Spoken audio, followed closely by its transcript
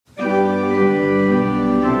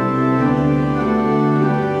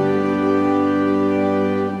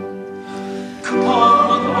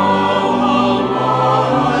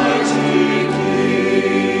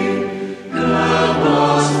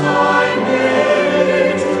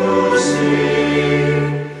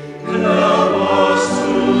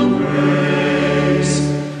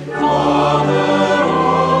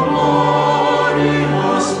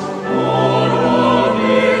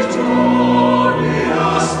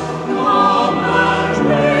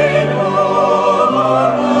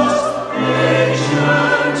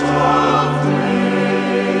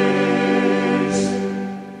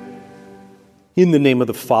In the name of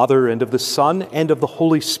the Father, and of the Son, and of the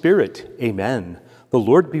Holy Spirit. Amen. The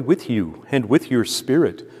Lord be with you, and with your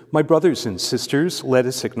spirit. My brothers and sisters, let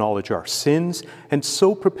us acknowledge our sins, and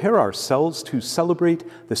so prepare ourselves to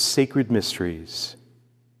celebrate the sacred mysteries.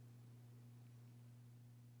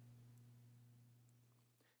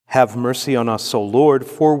 Have mercy on us, O Lord,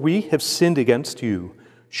 for we have sinned against you.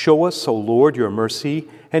 Show us, O Lord, your mercy,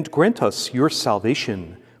 and grant us your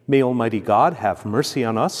salvation. May Almighty God have mercy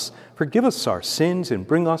on us, forgive us our sins, and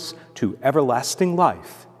bring us to everlasting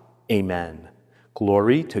life. Amen.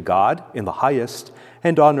 Glory to God in the highest,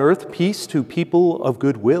 and on earth peace to people of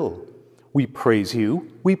good will. We praise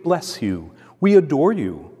you, we bless you, we adore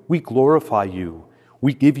you, we glorify you.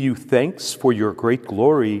 We give you thanks for your great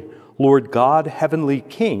glory, Lord God, heavenly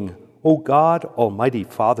King, O God, almighty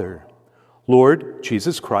Father. Lord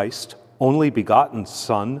Jesus Christ, only begotten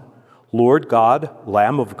Son, Lord God,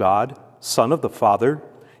 Lamb of God, Son of the Father,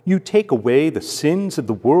 you take away the sins of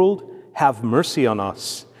the world, have mercy on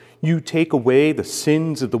us. You take away the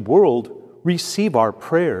sins of the world, receive our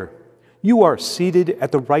prayer. You are seated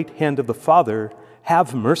at the right hand of the Father,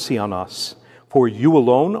 have mercy on us. For you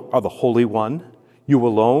alone are the Holy One, you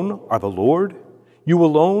alone are the Lord, you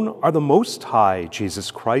alone are the Most High,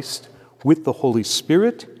 Jesus Christ, with the Holy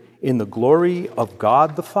Spirit, in the glory of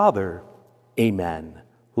God the Father. Amen.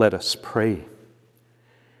 Let us pray.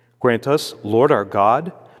 Grant us, Lord our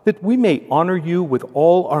God, that we may honor you with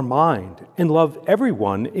all our mind and love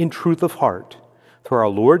everyone in truth of heart. Through our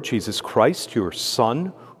Lord Jesus Christ, your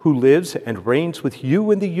Son, who lives and reigns with you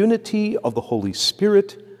in the unity of the Holy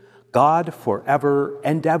Spirit, God forever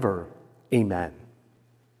and ever. Amen.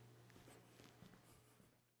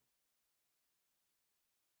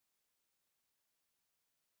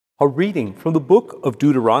 A reading from the book of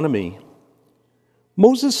Deuteronomy.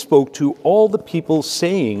 Moses spoke to all the people,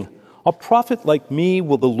 saying, "A prophet like me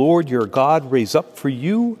will the Lord your God raise up for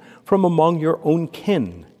you from among your own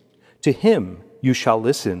kin. To him you shall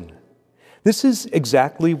listen. This is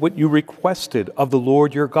exactly what you requested of the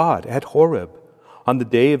Lord your God at Horeb, on the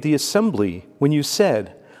day of the assembly, when you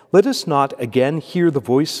said, 'Let us not again hear the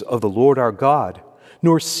voice of the Lord our God,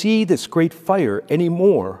 nor see this great fire any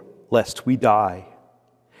more, lest we die.'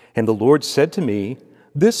 And the Lord said to me,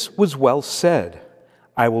 'This was well said.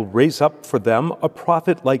 I will raise up for them a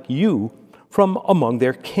prophet like you from among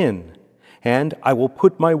their kin, and I will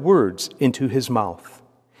put my words into his mouth.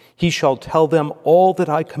 He shall tell them all that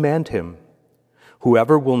I command him.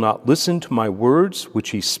 Whoever will not listen to my words which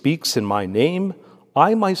he speaks in my name,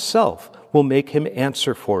 I myself will make him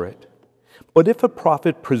answer for it. But if a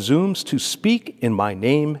prophet presumes to speak in my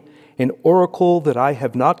name an oracle that I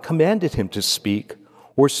have not commanded him to speak,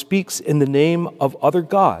 or speaks in the name of other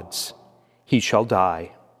gods, he shall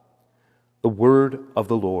die.'" The word of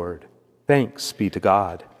the Lord. Thanks be to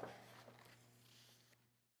God.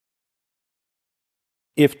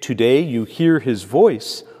 If today you hear his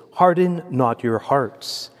voice, harden not your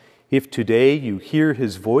hearts. If today you hear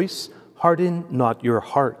his voice, harden not your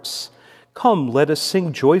hearts. Come, let us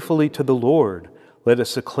sing joyfully to the Lord. Let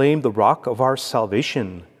us acclaim the rock of our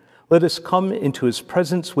salvation. Let us come into his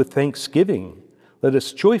presence with thanksgiving. Let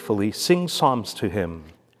us joyfully sing psalms to him.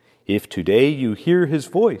 If today you hear his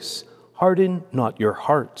voice, harden not your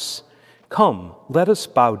hearts. Come, let us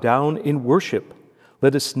bow down in worship.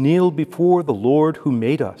 Let us kneel before the Lord who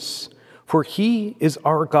made us. For he is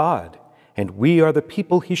our God, and we are the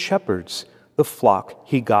people he shepherds, the flock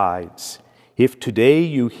he guides. If today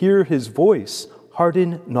you hear his voice,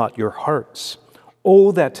 harden not your hearts.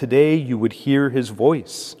 Oh, that today you would hear his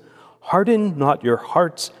voice. Harden not your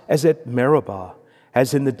hearts as at Meribah,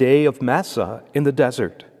 as in the day of Massah in the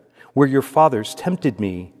desert, where your fathers tempted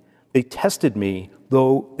me. They tested me,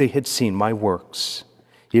 though they had seen my works.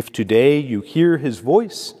 If today you hear his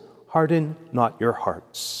voice, harden not your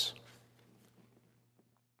hearts.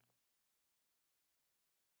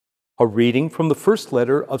 A reading from the first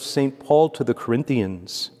letter of St. Paul to the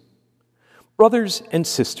Corinthians. Brothers and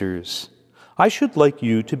sisters, I should like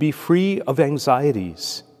you to be free of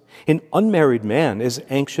anxieties. An unmarried man is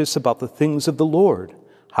anxious about the things of the Lord,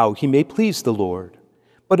 how he may please the Lord.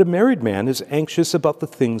 But a married man is anxious about the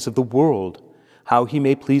things of the world, how he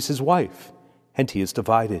may please his wife, and he is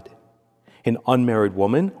divided. An unmarried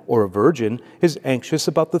woman or a virgin is anxious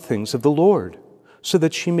about the things of the Lord, so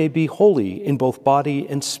that she may be holy in both body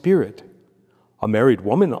and spirit. A married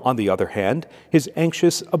woman, on the other hand, is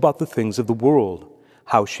anxious about the things of the world,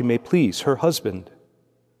 how she may please her husband.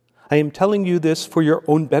 I am telling you this for your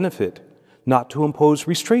own benefit, not to impose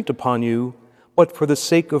restraint upon you, but for the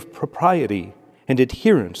sake of propriety and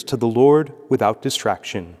adherence to the Lord without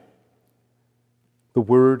distraction. The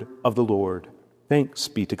word of the Lord. Thanks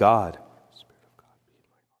be to God.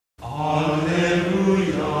 The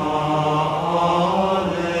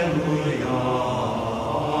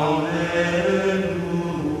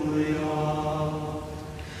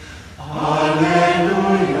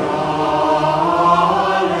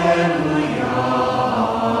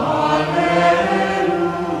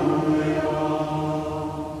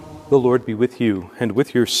Lord be with you, and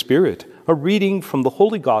with your spirit. A reading from the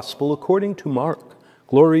Holy Gospel according to Mark.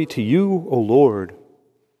 Glory to you, O Lord.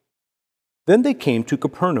 Then they came to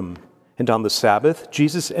Capernaum, and on the Sabbath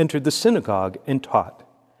Jesus entered the synagogue and taught.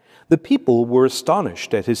 The people were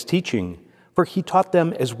astonished at his teaching, for he taught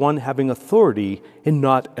them as one having authority and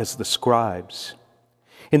not as the scribes.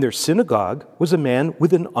 In their synagogue was a man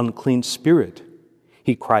with an unclean spirit.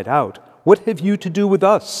 He cried out, "What have you to do with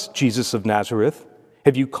us, Jesus of Nazareth?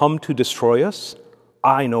 Have you come to destroy us?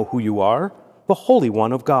 I know who you are, the Holy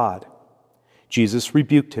One of God." Jesus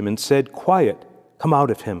rebuked him and said, "Quiet, come out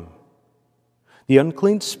of him." The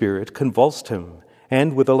unclean spirit convulsed him,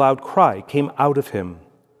 and with a loud cry came out of him.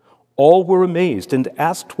 All were amazed and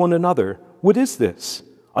asked one another, "What is this?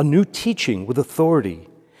 A new teaching with authority.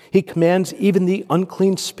 He commands even the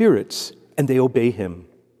unclean spirits, and they obey him."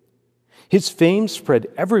 His fame spread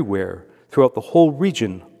everywhere throughout the whole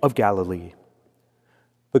region of Galilee.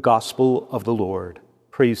 The Gospel of the Lord.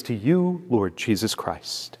 Praise to you, Lord Jesus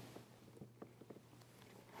Christ.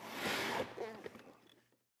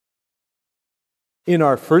 In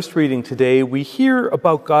our first reading today, we hear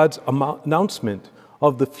about God's announcement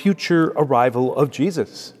of the future arrival of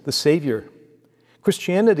Jesus, the Savior.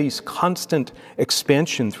 Christianity's constant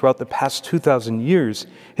expansion throughout the past 2,000 years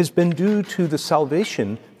has been due to the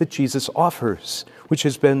salvation that Jesus offers, which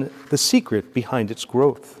has been the secret behind its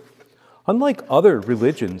growth. Unlike other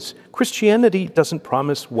religions, Christianity doesn't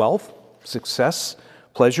promise wealth, success,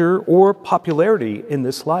 pleasure, or popularity in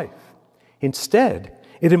this life. Instead,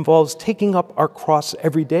 it involves taking up our cross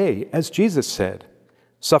every day, as Jesus said.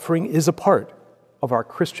 Suffering is a part of our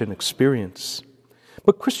Christian experience.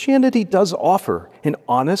 But Christianity does offer an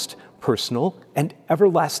honest, personal, and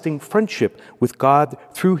everlasting friendship with God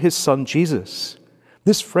through his Son Jesus.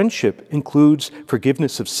 This friendship includes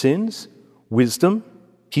forgiveness of sins, wisdom,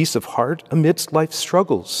 peace of heart amidst life's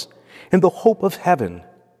struggles, and the hope of heaven.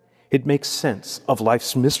 It makes sense of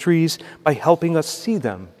life's mysteries by helping us see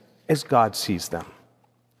them as God sees them.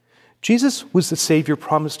 Jesus was the Savior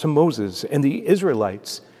promised to Moses and the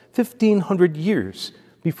Israelites 1,500 years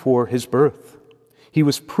before his birth. He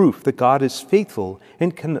was proof that God is faithful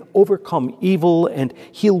and can overcome evil and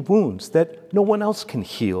heal wounds that no one else can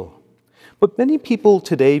heal. But many people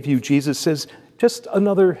today view Jesus as just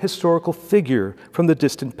another historical figure from the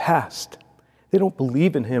distant past. They don't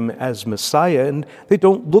believe in him as Messiah, and they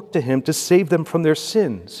don't look to him to save them from their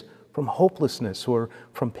sins, from hopelessness, or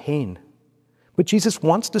from pain. But Jesus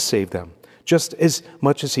wants to save them, just as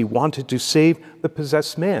much as he wanted to save the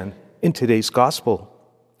possessed man in today's gospel.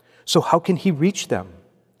 So how can he reach them?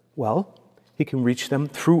 Well, he can reach them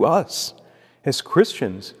through us. As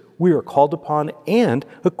Christians, we are called upon and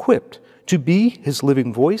equipped to be his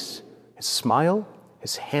living voice, his smile,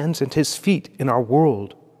 his hands, and his feet in our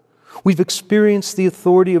world. We've experienced the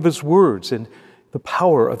authority of his words and the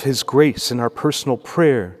power of his grace in our personal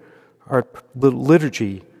prayer, our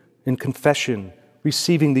liturgy and confession,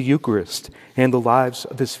 receiving the Eucharist, and the lives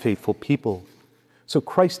of his faithful people. So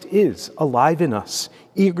Christ is alive in us,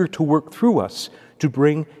 eager to work through us to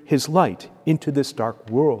bring his light into this dark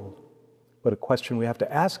world. But a question we have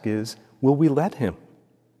to ask is, will we let him?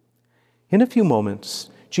 In a few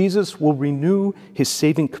moments, Jesus will renew his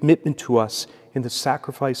saving commitment to us in the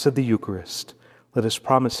sacrifice of the Eucharist. Let us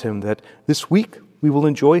promise him that this week we will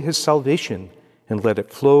enjoy his salvation and let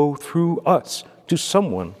it flow through us to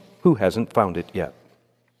someone who hasn't found it yet.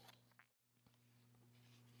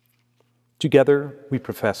 Together we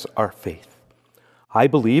profess our faith. I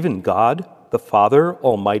believe in God, the Father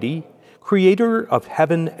Almighty, creator of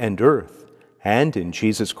heaven and earth, and in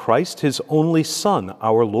Jesus Christ, his only Son,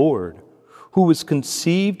 our Lord, who was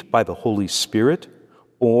conceived by the Holy Spirit,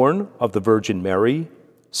 born of the Virgin Mary,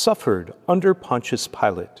 suffered under Pontius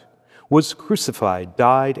Pilate, was crucified,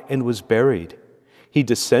 died, and was buried. He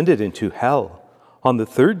descended into hell. On the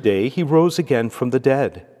third day he rose again from the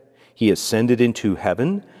dead. He ascended into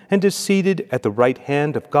heaven and is seated at the right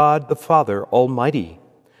hand of God the Father Almighty.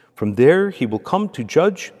 From there he will come to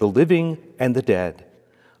judge the living and the dead.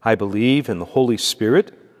 I believe in the Holy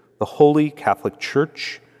Spirit, the Holy Catholic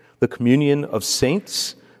Church, the communion of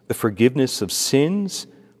saints, the forgiveness of sins,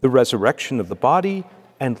 the resurrection of the body,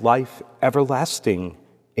 and life everlasting.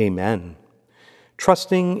 Amen.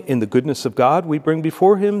 Trusting in the goodness of God, we bring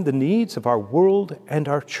before him the needs of our world and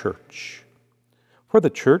our church. For the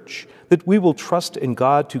Church, that we will trust in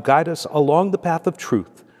God to guide us along the path of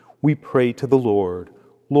truth, we pray to the Lord.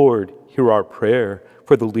 Lord, hear our prayer.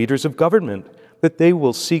 For the leaders of government, that they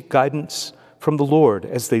will seek guidance from the Lord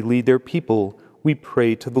as they lead their people, we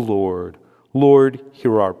pray to the Lord. Lord,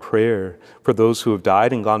 hear our prayer. For those who have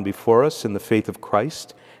died and gone before us in the faith of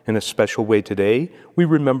Christ, in a special way today, we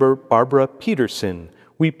remember Barbara Peterson.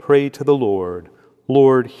 We pray to the Lord.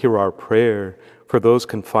 Lord, hear our prayer. For those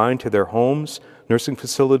confined to their homes, nursing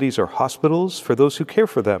facilities, or hospitals, for those who care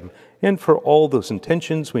for them, and for all those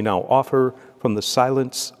intentions we now offer from the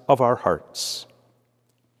silence of our hearts.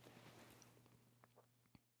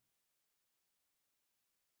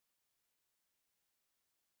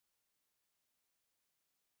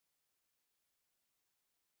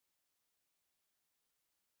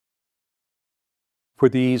 For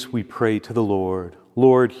these we pray to the Lord.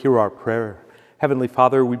 Lord, hear our prayer. Heavenly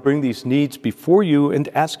Father, we bring these needs before you and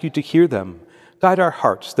ask you to hear them. Guide our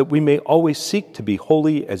hearts that we may always seek to be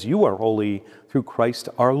holy as you are holy, through Christ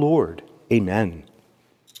our Lord. Amen.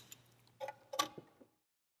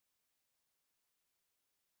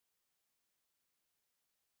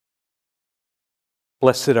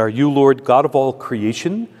 Blessed are you, Lord, God of all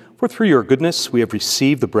creation, for through your goodness we have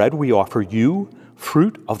received the bread we offer you,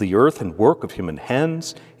 fruit of the earth and work of human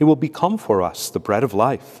hands. It will become for us the bread of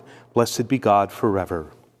life. Blessed be God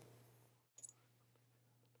forever.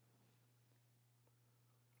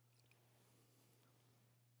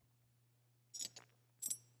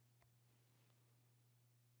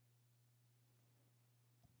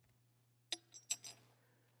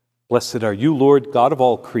 Blessed are you, Lord, God of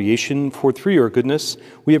all creation, for through your goodness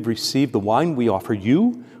we have received the wine we offer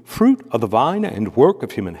you, fruit of the vine and work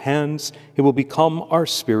of human hands. It will become our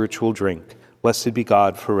spiritual drink. Blessed be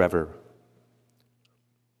God forever.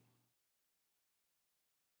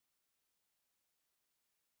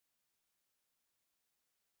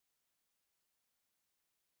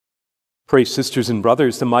 Pray, sisters and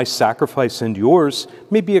brothers, that my sacrifice and yours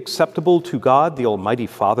may be acceptable to God, the Almighty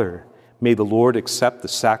Father. May the Lord accept the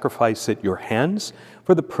sacrifice at your hands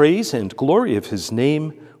for the praise and glory of his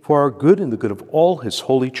name, for our good and the good of all his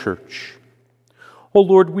holy church. O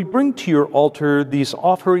Lord, we bring to your altar these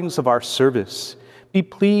offerings of our service. Be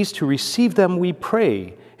pleased to receive them, we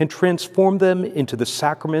pray, and transform them into the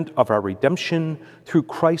sacrament of our redemption through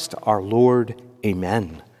Christ our Lord.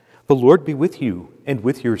 Amen. The Lord be with you and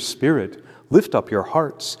with your spirit. Lift up your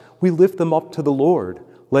hearts. We lift them up to the Lord.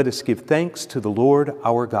 Let us give thanks to the Lord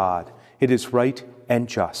our God. It is right and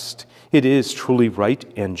just. It is truly right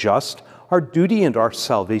and just, our duty and our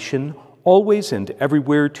salvation, always and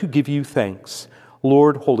everywhere to give you thanks.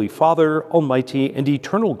 Lord, Holy Father, Almighty and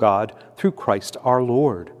eternal God, through Christ our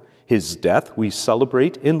Lord. His death we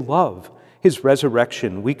celebrate in love. His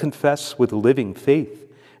resurrection we confess with living faith.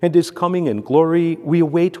 And his coming in glory we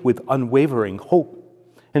await with unwavering hope.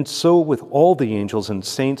 And so with all the angels and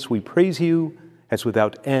saints we praise you, as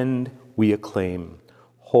without end we acclaim.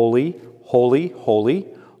 Holy, holy, holy,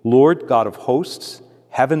 Lord God of hosts,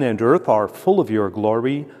 heaven and earth are full of your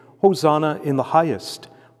glory. Hosanna in the highest.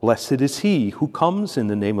 Blessed is he who comes in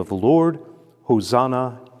the name of the Lord.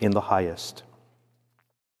 Hosanna in the highest.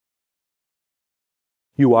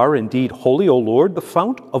 You are indeed holy, O Lord, the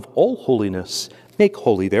fount of all holiness. Make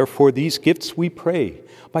holy, therefore, these gifts, we pray,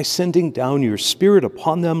 by sending down your Spirit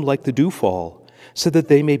upon them like the dewfall, so that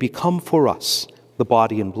they may become for us the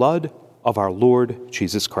body and blood of our Lord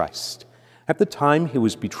Jesus Christ. At the time he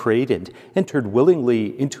was betrayed and entered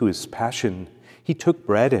willingly into his passion, he took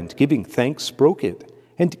bread and, giving thanks, broke it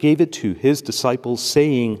and gave it to his disciples,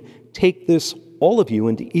 saying, "Take this, all of you,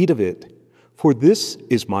 and eat of it, for this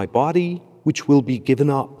is my body, which will be given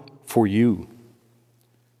up for you."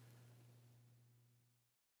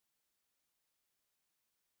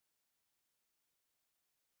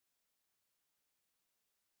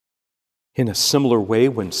 In a similar way,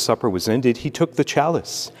 when supper was ended, he took the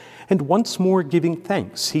chalice, and once more giving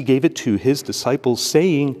thanks, he gave it to his disciples,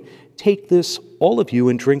 saying, "Take this, all of you,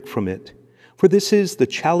 and drink from it, for this is the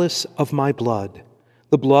chalice of my blood,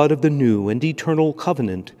 the blood of the new and eternal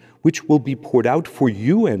covenant, which will be poured out for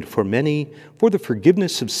you and for many for the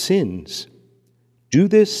forgiveness of sins. Do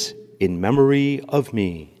this in memory of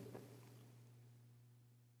me."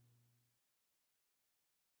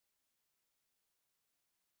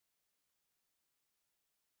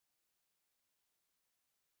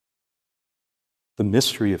 The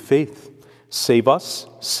mystery of faith. Save us,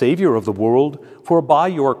 Savior of the world, for by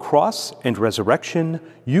your cross and resurrection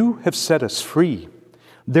you have set us free.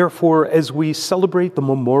 Therefore, as we celebrate the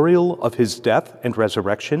memorial of his death and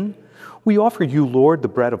resurrection, we offer you, Lord, the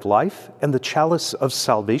bread of life and the chalice of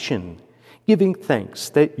salvation, giving thanks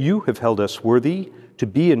that you have held us worthy to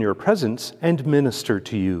be in your presence and minister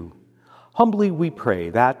to you. Humbly we pray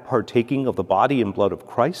that, partaking of the body and blood of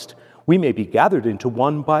Christ, we may be gathered into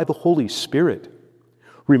one by the Holy Spirit.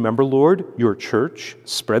 Remember, Lord, your church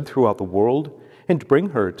spread throughout the world, and bring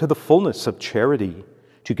her to the fullness of charity,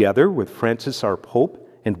 together with Francis our Pope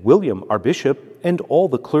and William our Bishop and all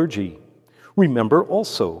the clergy. Remember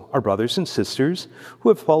also our brothers and sisters who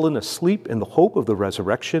have fallen asleep in the hope of the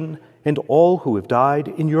resurrection, and all who have died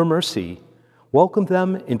in your mercy. Welcome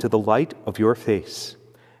them into the light of your face.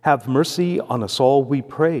 Have mercy on us all, we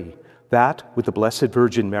pray, that with the Blessed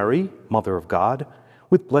Virgin Mary, Mother of God,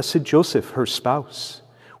 with blessed Joseph, her spouse,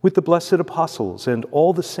 with the blessed apostles and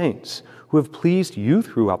all the saints who have pleased you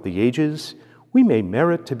throughout the ages, we may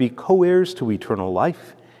merit to be co-heirs to eternal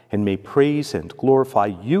life, and may praise and glorify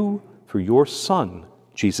you through your Son,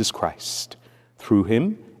 Jesus Christ. Through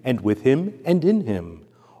him, and with him, and in him,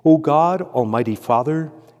 O God, Almighty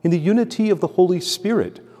Father, in the unity of the Holy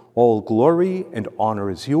Spirit, all glory and honor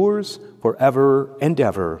is yours forever and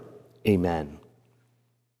ever. Amen.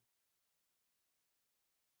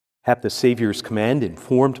 At the Savior's command,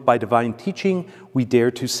 informed by divine teaching, we dare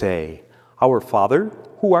to say, Our Father,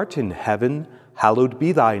 who art in heaven, hallowed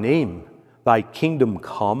be thy name. Thy kingdom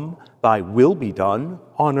come, thy will be done,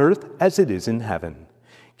 on earth as it is in heaven.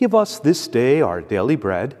 Give us this day our daily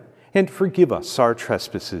bread, and forgive us our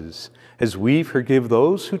trespasses, as we forgive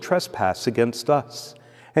those who trespass against us.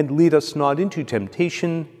 And lead us not into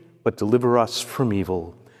temptation, but deliver us from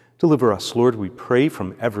evil. Deliver us, Lord, we pray,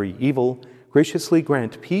 from every evil. Graciously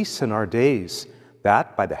grant peace in our days,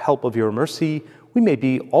 that, by the help of your mercy, we may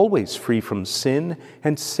be always free from sin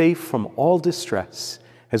and safe from all distress,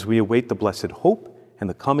 as we await the blessed hope and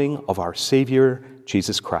the coming of our Savior,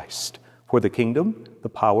 Jesus Christ. For the kingdom, the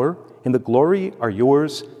power, and the glory are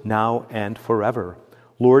yours now and forever.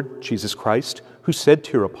 Lord Jesus Christ, who said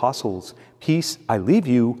to your apostles, Peace I leave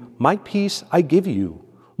you, my peace I give you,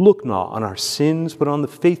 look not on our sins, but on the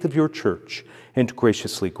faith of your church, and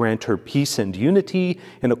graciously grant her peace and unity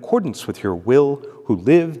in accordance with your will, who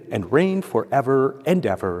live and reign forever and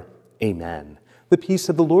ever. Amen. The peace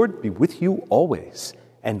of the Lord be with you always,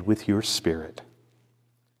 and with your spirit.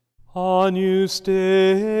 Agnus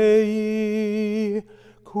Dei,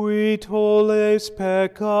 qui tolles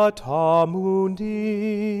peccata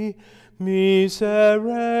mundi,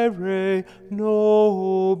 miserere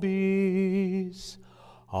nobis.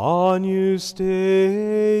 Agnus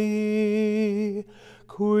Dei,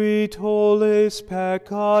 qui tolles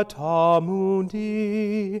peccata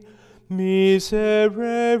mundi,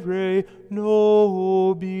 miserere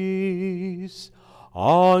nobis.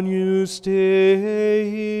 Agnus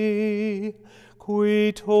Dei,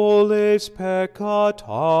 qui tolles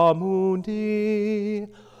peccata mundi,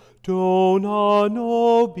 dona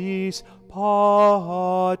nobis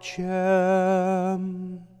pacem.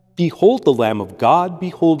 Behold the Lamb of God,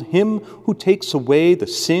 behold him who takes away the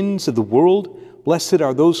sins of the world. Blessed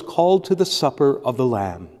are those called to the supper of the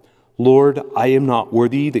Lamb. Lord, I am not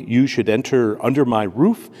worthy that you should enter under my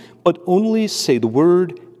roof, but only say the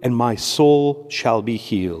word, and my soul shall be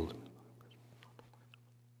healed.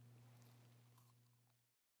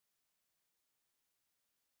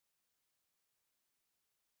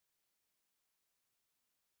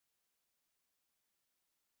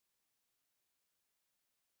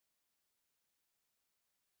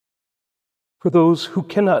 For those who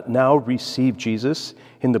cannot now receive Jesus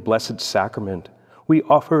in the Blessed Sacrament, we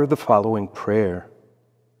offer the following prayer.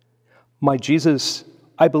 My Jesus,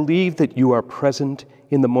 I believe that you are present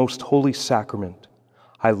in the most holy sacrament.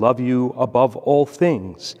 I love you above all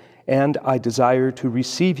things, and I desire to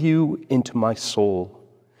receive you into my soul.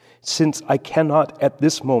 Since I cannot at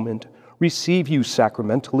this moment receive you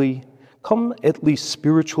sacramentally, come at least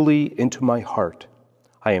spiritually into my heart.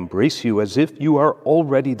 I embrace you as if you are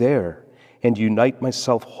already there, and unite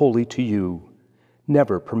myself wholly to you.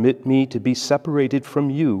 Never permit me to be separated from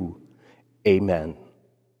you. Amen.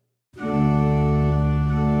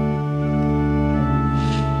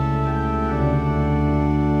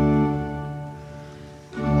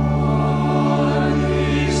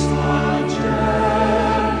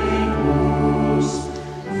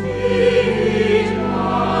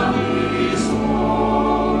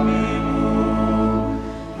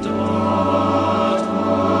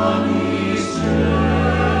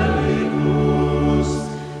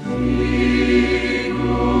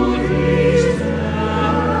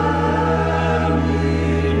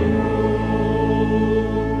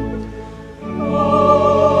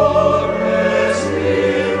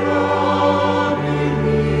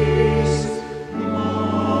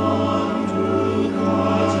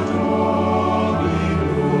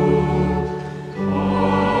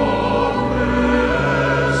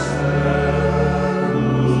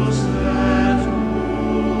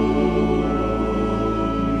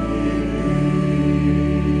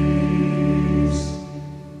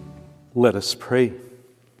 Let us pray.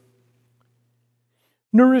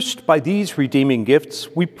 Nourished by these redeeming gifts,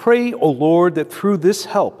 we pray, O Lord, that through this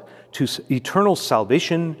help to eternal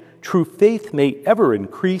salvation, true faith may ever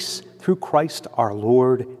increase through Christ our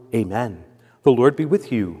Lord. Amen. The Lord be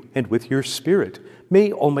with you and with your spirit.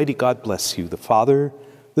 May Almighty God bless you, the Father,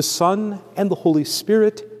 the Son, and the Holy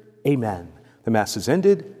Spirit. Amen. The Mass is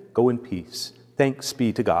ended. Go in peace. Thanks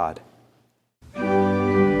be to God.